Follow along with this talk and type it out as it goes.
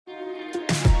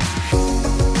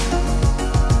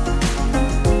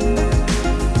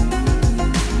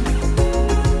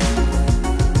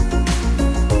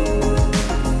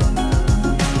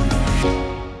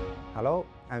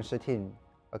Tin,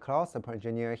 a cloud support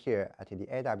engineer here at the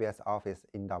AWS office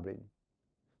in Dublin.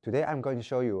 Today I'm going to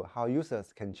show you how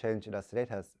users can change the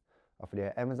status of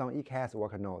their Amazon EKS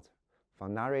worker node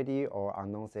from not ready or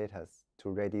unknown status to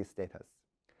ready status.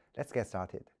 Let's get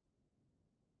started.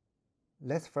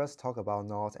 Let's first talk about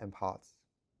nodes and pods.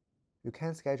 You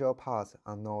can schedule pods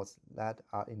on nodes that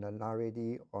are in the not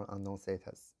ready or unknown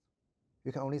status.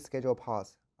 You can only schedule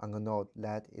pods on a node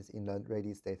that is in the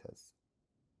ready status.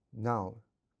 Now,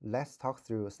 let's talk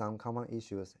through some common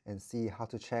issues and see how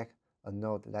to check a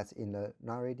node that's in the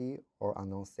not ready or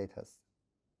unknown status.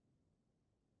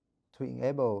 To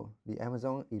enable the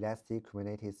Amazon Elastic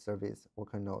Kubernetes Service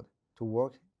worker node to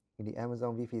work in the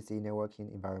Amazon VPC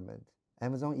networking environment,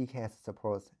 Amazon EKS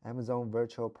supports Amazon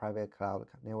Virtual Private Cloud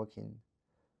Networking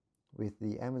with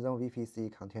the Amazon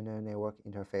VPC Container Network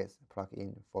Interface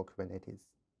plugin for Kubernetes.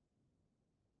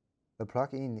 The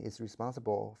plugin is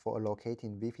responsible for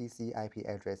allocating VPC IP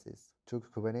addresses to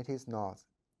Kubernetes nodes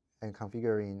and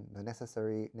configuring the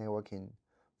necessary networking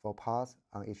for pods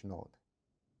on each node.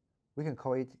 We can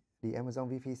call it the Amazon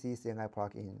VPC CNI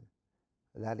plugin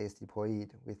that is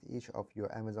deployed with each of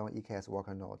your Amazon EKS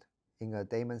worker node in a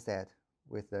daemonset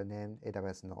with the name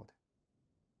AWS node.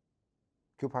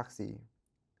 kubelet,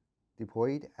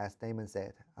 deployed as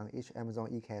daemonset on each Amazon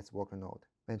EKS worker node,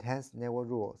 maintains network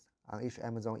rules on each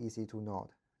Amazon EC2 node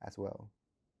as well.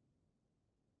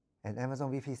 An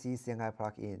Amazon VPC CNI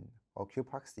plugin or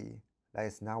kubelet that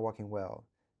is not working well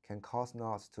can cause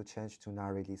nodes to change to not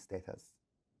ready status.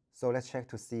 So let's check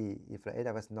to see if the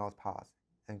AWS node pods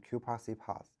and kubelet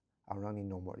pods are running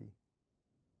normally.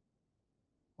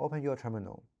 Open your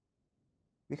terminal.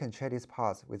 We can check these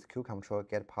pods with kubecontrol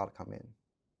get pod command.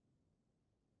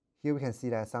 Here we can see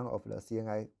that some of the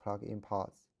CNI plugin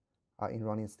pods are in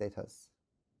running status,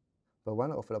 but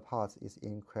one of the pods is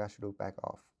in crash loop back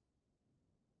off.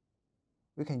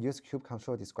 We can use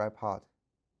kubecontrol describe pod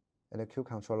and the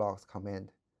kubecontrol logs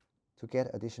command to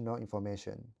get additional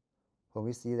information when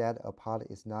we see that a pod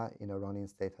is not in a running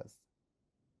status.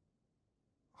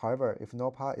 However, if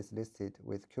no pod is listed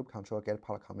with kubecontrol get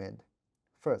pod command,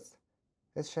 first,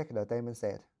 let's check the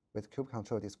daemonset with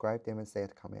kubecontrol describe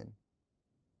daemonset command.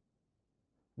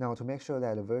 Now, to make sure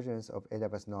that the versions of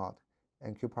AWS node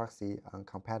and kubelet are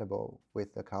compatible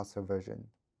with the cluster version,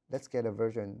 let's get a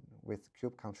version with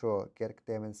kubecontrol get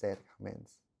daemonset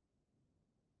commands.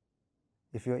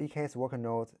 If your EKS worker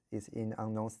node is in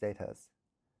unknown status,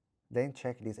 then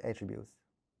check these attributes: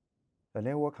 the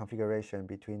network configuration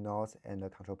between nodes and the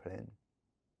control plane,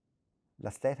 the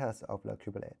status of the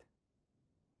kubelet,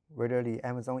 whether the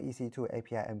Amazon EC2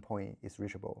 API endpoint is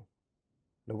reachable,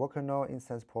 the worker node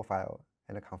instance profile,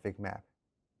 and the config map.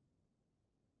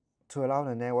 To allow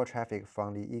the network traffic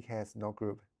from the EKS node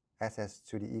group access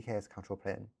to the EKS control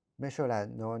plane, make sure that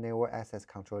no network access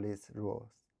control list rules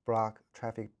block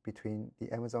traffic between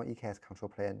the Amazon EKS control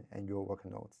plane and your worker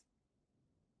nodes.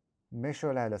 Make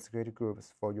sure that the security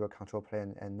groups for your control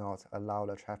plane and nodes allow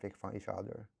the traffic from each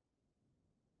other.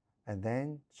 And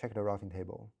then check the routing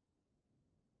table.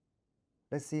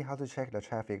 Let's see how to check the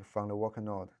traffic from the worker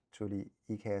node to the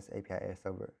EKS API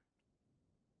server.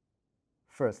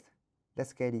 First,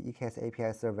 let's get the EKS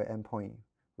API server endpoint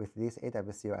with this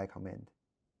AWS CLI command,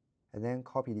 and then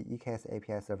copy the EKS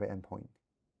API server endpoint.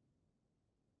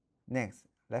 Next,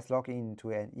 let's log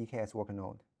into an EKS worker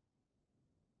node.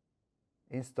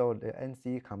 Install the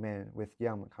nc command with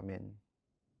yum command.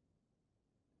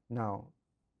 Now,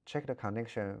 check the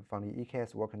connection from the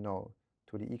EKS worker node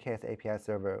to the EKS API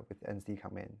server with nc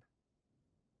command.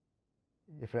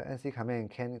 If the nc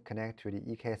command can't connect to the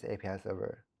EKS API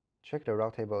server, check the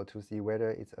route table to see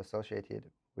whether it's associated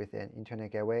with an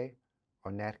internet gateway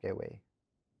or NAT gateway.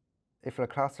 If the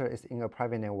cluster is in a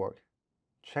private network,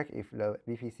 check if the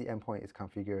VPC endpoint is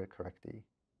configured correctly.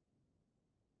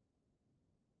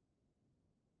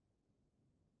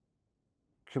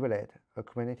 Kubelet, a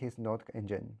Kubernetes node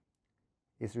engine,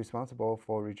 is responsible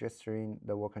for registering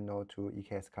the worker node to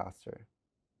EKS cluster.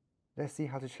 Let's see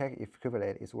how to check if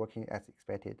kubelet is working as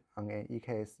expected on an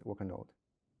EKS worker node.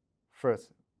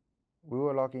 First, we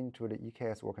will log into the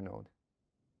EKS worker node.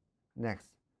 Next,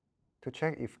 to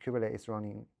check if kubelet is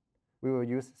running, we will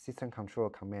use system control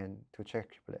command to check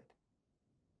kubelet.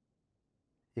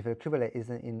 If the kubelet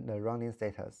isn't in the running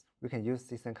status, we can use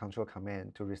system control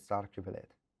command to restart kubelet.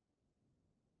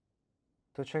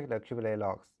 To check the kubelet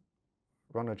logs,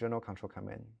 run the journal control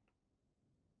command.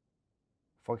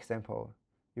 For example,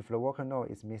 if the worker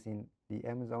node is missing the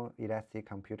Amazon Elastic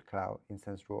Compute Cloud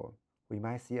instance rule, we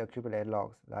might see a kubelet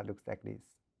logs that looks like this.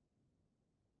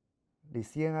 The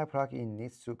CNI plugin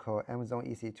needs to call Amazon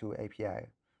EC2 API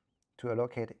to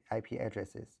allocate IP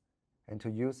addresses and to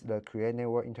use the Create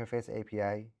Network Interface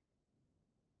API.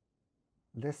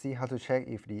 Let's see how to check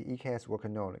if the EKS worker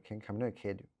node can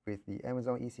communicate with the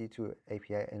Amazon EC2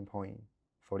 API endpoint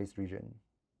for this region.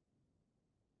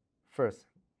 First,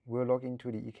 we'll log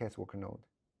into the EKS worker node.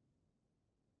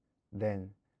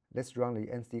 Then, let's run the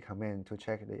nc command to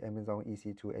check the Amazon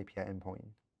EC2 API endpoint.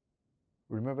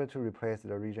 Remember to replace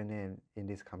the region name in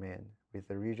this command with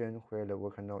the region where the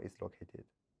worker node is located.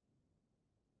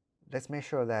 Let's make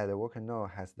sure that the worker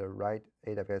node has the right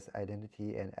AWS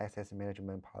identity and access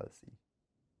management policy.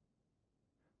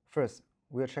 First,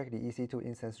 we'll check the EC2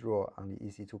 instance role on the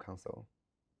EC2 console.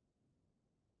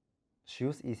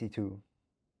 Choose EC2.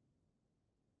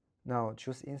 Now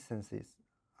choose Instances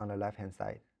on the left-hand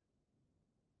side.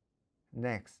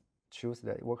 Next, choose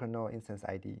the worker node instance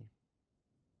ID.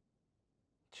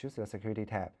 Choose the Security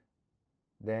tab.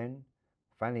 Then,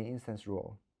 find the instance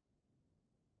role.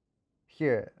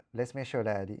 Here, let's make sure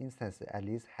that the instance at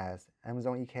least has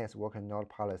Amazon EKS worker node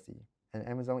policy and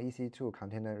Amazon EC2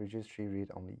 container registry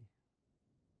read-only.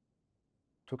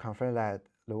 To confirm that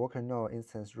the worker node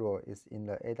instance role is in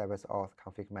the AWS auth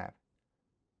config map,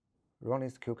 run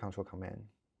this kubecontrol command.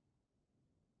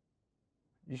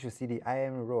 You should see the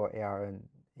IAM role ARN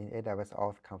in AWS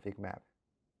auth config map.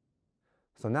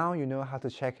 So now you know how to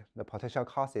check the potential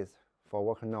causes for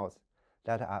worker nodes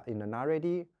that are in the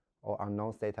NotReady or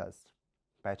unknown status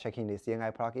by checking the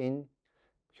CNI plugin,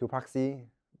 kubeproxy,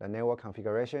 the network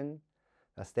configuration,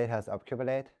 the status of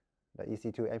kubelet, the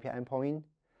EC2 API endpoint,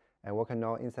 and worker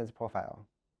node instance profile.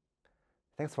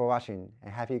 Thanks for watching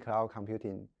and happy cloud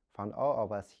computing from all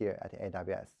of us here at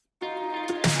AWS.